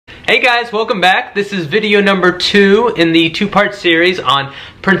Hey guys, welcome back. This is video number 2 in the two-part series on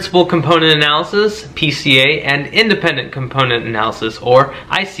Principal Component Analysis, PCA, and Independent Component Analysis, or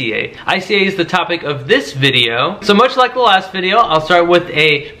ICA. ICA is the topic of this video. So much like the last video, I'll start with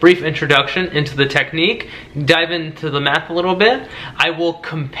a brief introduction into the technique, dive into the math a little bit. I will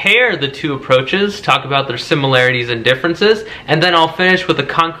compare the two approaches, talk about their similarities and differences, and then I'll finish with a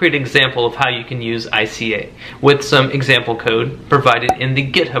concrete example of how you can use ICA with some example code provided in the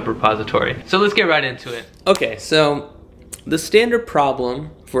GitHub repository. So let's get right into it. Okay, so the standard problem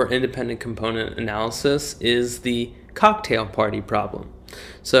for independent component analysis is the cocktail party problem.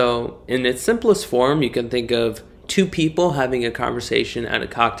 So in its simplest form, you can think of two people having a conversation at a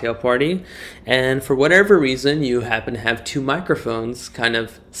cocktail party, and for whatever reason you happen to have two microphones kind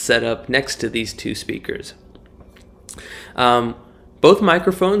of set up next to these two speakers. Both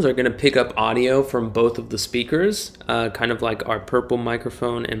microphones are going to pick up audio from both of the speakers, kind of like our purple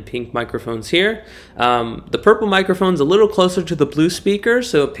microphone and pink microphones here. The purple microphone's a little closer to the blue speaker,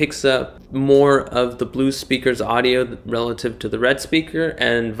 so it picks up more of the blue speaker's audio relative to the red speaker,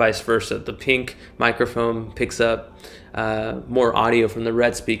 and vice versa. The pink microphone picks up more audio from the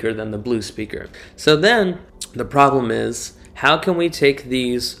red speaker than the blue speaker. So then the problem is, how can we take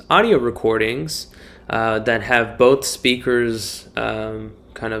these audio recordings that have both speakers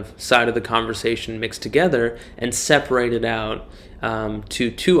kind of side of the conversation mixed together and separate it out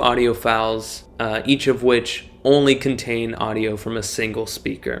to two audio files, each of which only contain audio from a single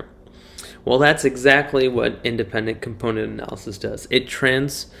speaker? Well, that's exactly what independent component analysis does. It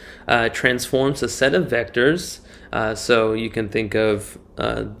transforms a set of vectors, so you can think of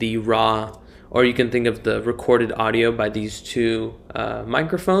the raw, or you can think of the recorded audio by these two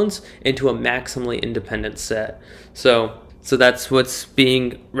microphones into a maximally independent set. So that's what's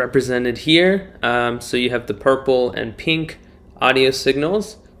being represented here. So you have the purple and pink audio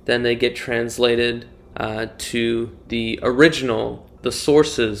signals, then they get translated to the original, the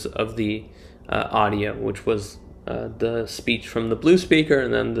sources of the audio, which was the speech from the blue speaker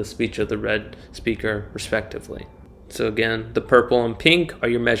and then the speech of the red speaker, respectively. So again, the purple and pink are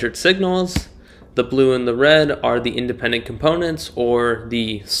your measured signals. The blue and the red are the independent components, or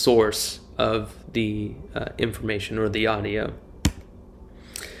the source of the information or the audio.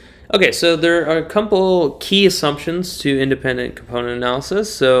 Okay, so there are a couple key assumptions to independent component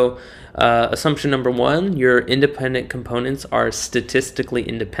analysis. So assumption number 1, your independent components are statistically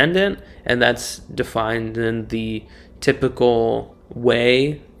independent, and that's defined in the typical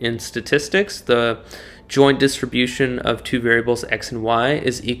way in statistics. The joint distribution of two variables x and y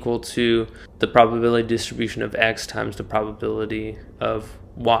is equal to the probability distribution of x times the probability of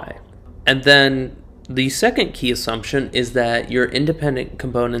y. And then the second key assumption is that your independent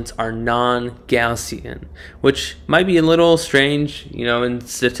components are non-Gaussian, which might be a little strange. You know, in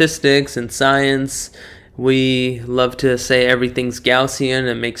statistics and science, we love to say everything's Gaussian.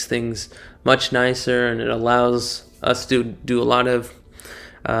 It makes things much nicer, and it allows us to do a lot of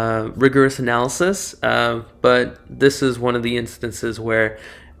rigorous analysis, but this is one of the instances where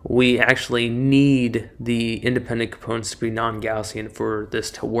we actually need the independent components to be non-Gaussian for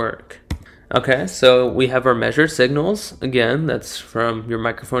this to work. Okay, so we have our measured signals, again, that's from your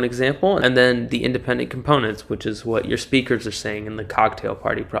microphone example, and then the independent components, which is what your speakers are saying in the cocktail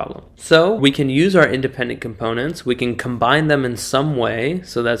party problem. So we can use our independent components, we can combine them in some way,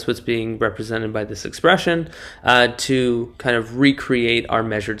 so that's what's being represented by this expression, to kind of recreate our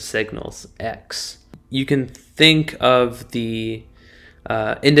measured signals, x. You can think of the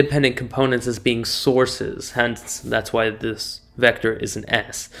independent components as being sources, hence that's why this vector is an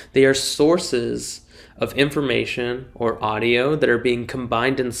S. They are sources of information or audio that are being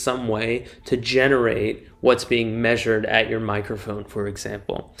combined in some way to generate what's being measured at your microphone, for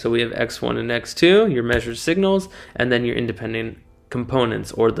example. So we have x1 and x2, your measured signals, and then your independent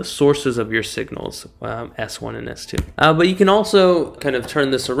components, or the sources of your signals, S1 and S2. But you can also kind of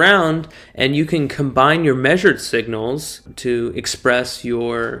turn this around, and you can combine your measured signals to express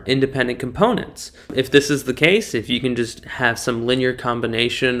your independent components. If this is the case, if you can just have some linear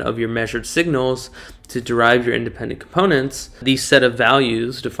combination of your measured signals to derive your independent components, the set of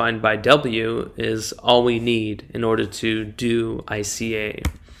values defined by W is all we need in order to do ICA.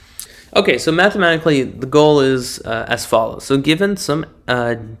 Okay, so mathematically, the goal is as follows. So given some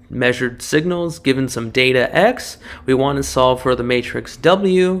measured signals, given some data x, we want to solve for the matrix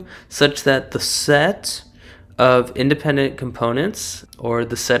W such that the set of independent components, or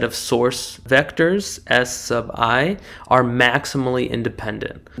the set of source vectors S sub I, are maximally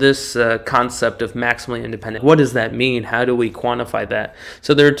independent. This concept of maximally independent, what does that mean? How do we quantify that?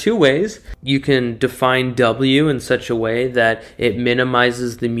 So there are two ways. You can define W in such a way that it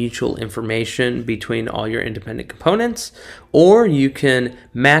minimizes the mutual information between all your independent components, or you can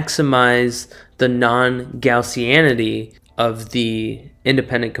maximize the non-Gaussianity of the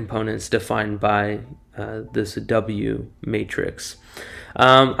independent components defined by this W matrix.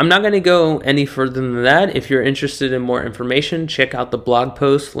 I'm not going to go any further than that. If you're interested in more information, check out the blog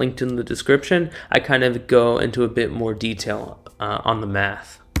post linked in the description. I kind of go into a bit more detail on the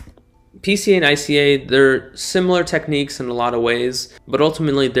math. PCA and ICA, they're similar techniques in a lot of ways, but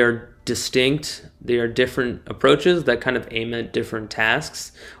ultimately they're distinct. They are different approaches that kind of aim at different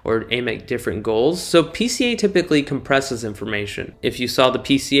tasks or aim at different goals. So PCA typically compresses information. If you saw the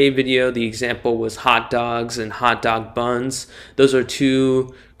PCA video, the example was hot dogs and hot dog buns. Those are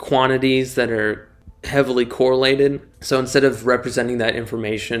two quantities that are heavily correlated. So instead of representing that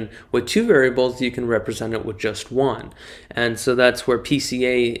information with two variables, you can represent it with just one. And so that's where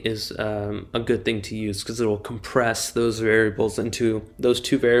PCA is a good thing to use, because it will compress those variables into those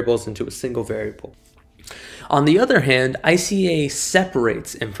two variables into a single variable. On the other hand, ICA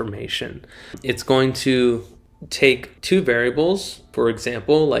separates information. It's going to take two variables, for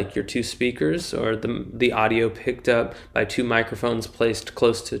example, like your two speakers or the audio picked up by two microphones placed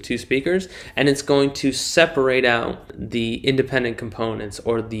close to two speakers, and it's going to separate out the independent components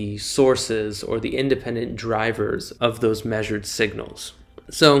or the sources or the independent drivers of those measured signals.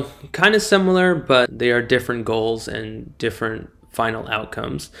 So kind of similar, but they are different goals and different final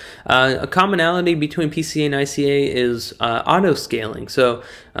outcomes. A commonality between PCA and ICA is auto-scaling. So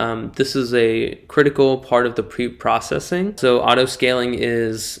this is a critical part of the pre-processing. So auto-scaling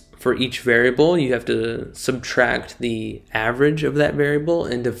is, for each variable, you have to subtract the average of that variable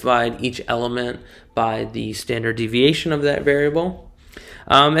and divide each element by the standard deviation of that variable.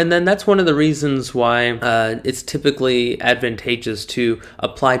 And then that's one of the reasons why it's typically advantageous to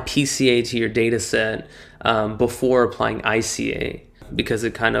apply PCA to your data set before applying ICA, because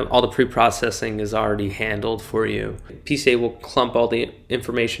it kind of, all the pre-processing is already handled for you. PCA will clump all the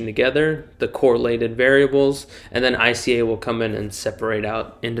information together, the correlated variables, and then ICA will come in and separate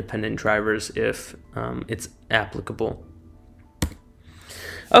out independent drivers if it's applicable.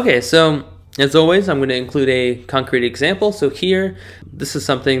 Okay, so as always, I'm going to include a concrete example. So here, this is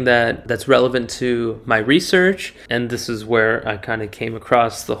something that's relevant to my research, and this is where I kind of came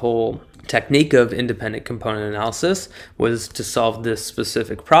across the whole technique of independent component analysis, was to solve this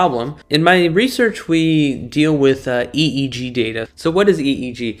specific problem. In my research, we deal with EEG data. So what is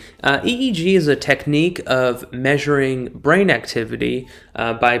EEG? EEG is a technique of measuring brain activity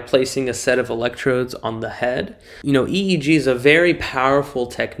by placing a set of electrodes on the head. You know, EEG is a very powerful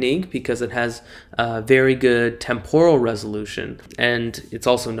technique because it has very good temporal resolution, and it's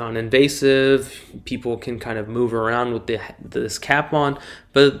also non-invasive. People can kind of move around with this cap on,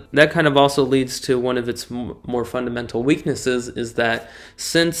 but that kind of also leads to one of its more fundamental weaknesses, is that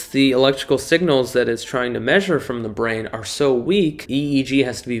since the electrical signals that it's trying to measure from the brain are so weak, EEG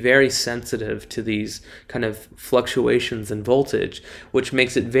has to be very sensitive to these kind of fluctuations in voltage, which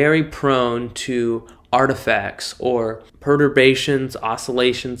makes it very prone to artifacts or perturbations,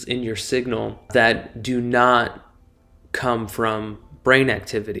 oscillations in your signal that do not come from brain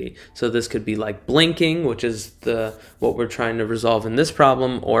activity. So this could be like blinking, which is what we're trying to resolve in this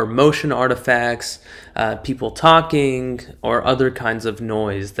problem, or motion artifacts, people talking, or other kinds of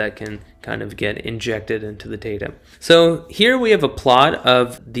noise that can kind of get injected into the data. So here we have a plot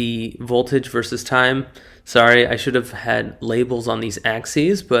of the voltage versus time. Sorry, I should have had labels on these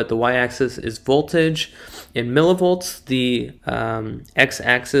axes, but the y-axis is voltage in millivolts. The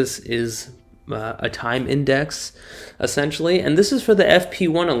x-axis is a time index, essentially. And this is for the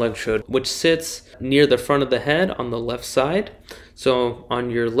FP1 electrode, which sits near the front of the head on the left side, so on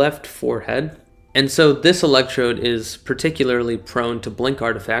your left forehead. And so this electrode is particularly prone to blink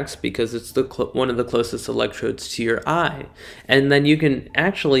artifacts because it's one of the closest electrodes to your eye. And then you can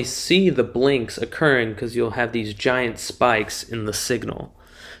actually see the blinks occurring because you'll have these giant spikes in the signal.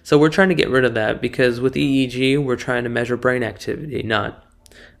 So we're trying to get rid of that, because with EEG, we're trying to measure brain activity, not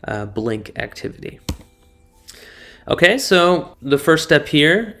blink activity. Okay, so the first step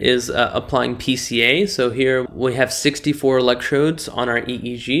here is applying PCA. So here we have 64 electrodes on our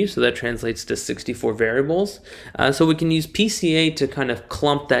EEG, so that translates to 64 variables. So we can use PCA to kind of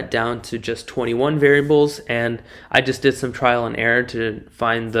clump that down to just 21 variables, and I just did some trial and error to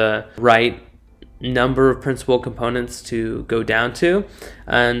find the right number of principal components to go down to.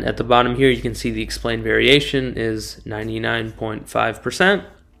 And at the bottom here, you can see the explained variation is 99.5%.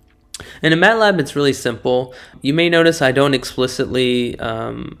 And in MATLAB, it's really simple. You may notice I don't explicitly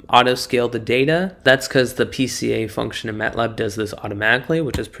auto-scale the data. That's because the PCA function in MATLAB does this automatically,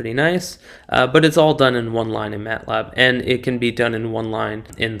 which is pretty nice. But it's all done in one line in MATLAB, and it can be done in one line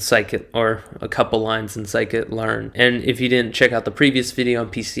in Scikit, or a couple lines in Scikit-learn. And if you didn't check out the previous video on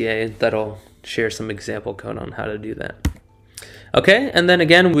PCA, that'll share some example code on how to do that. Okay, and then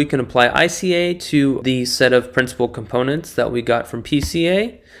again, we can apply ICA to the set of principal components that we got from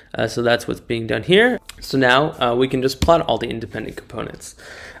PCA. So that's what's being done here. So now we can just plot all the independent components.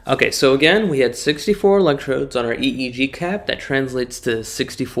 Okay, so again, we had 64 electrodes on our EEG cap. That translates to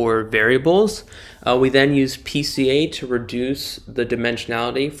 64 variables. We then used PCA to reduce the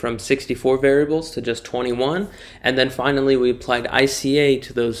dimensionality from 64 variables to just 21. And then finally, we applied ICA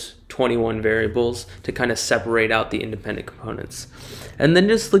to those 21 variables to kind of separate out the independent components. And then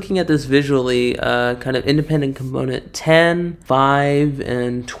just looking at this visually, kind of independent component 10, 5,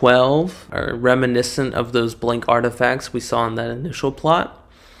 and 12 are reminiscent of those blink artifacts we saw in that initial plot.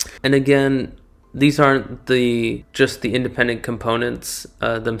 And again, these aren't just the independent components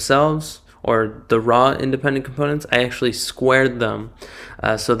themselves, or the raw independent components. I actually squared them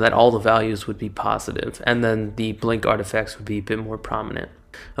so that all the values would be positive, and then the blink artifacts would be a bit more prominent.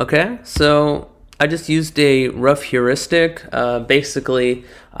 Okay, so I just used a rough heuristic. Basically,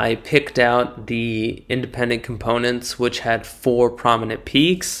 I picked out the independent components which had 4 prominent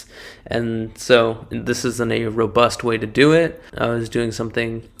peaks, and so this isn't a robust way to do it. I was doing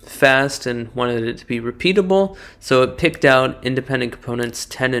something fast and wanted it to be repeatable, so it picked out independent components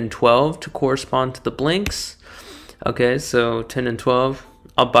 10 and 12 to correspond to the blinks. Okay, so 10 and 12,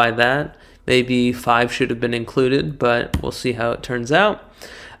 I'll buy that. Maybe 5 should have been included, but we'll see how it turns out.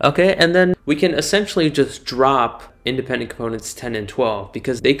 Okay, and then we can essentially just drop independent components 10 and 12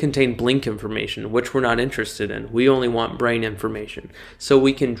 because they contain blink information, which we're not interested in. We only want brain information. So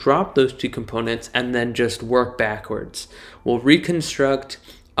we can drop those 2 components and then just work backwards. We'll reconstruct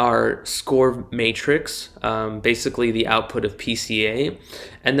our score matrix, basically the output of PCA,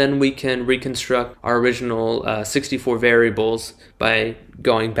 and then we can reconstruct our original 64 variables by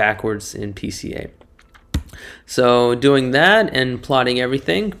going backwards in PCA. So doing that and plotting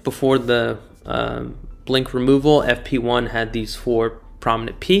everything, before the blink removal, FP1 had these 4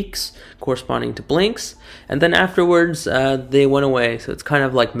 prominent peaks corresponding to blinks, and then afterwards they went away, so it's kind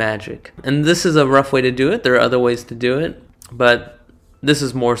of like magic. And this is a rough way to do it. There are other ways to do it, but this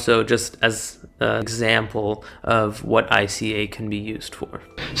is more so just as an example of what ICA can be used for.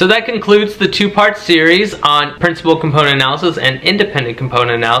 So that concludes the 2-part series on principal component analysis and independent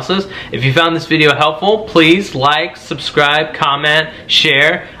component analysis. If you found this video helpful, please like, subscribe, comment,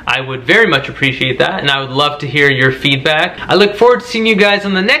 share. I would very much appreciate that, and I would love to hear your feedback. I look forward to seeing you guys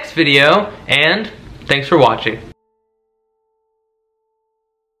in the next video, and thanks for watching.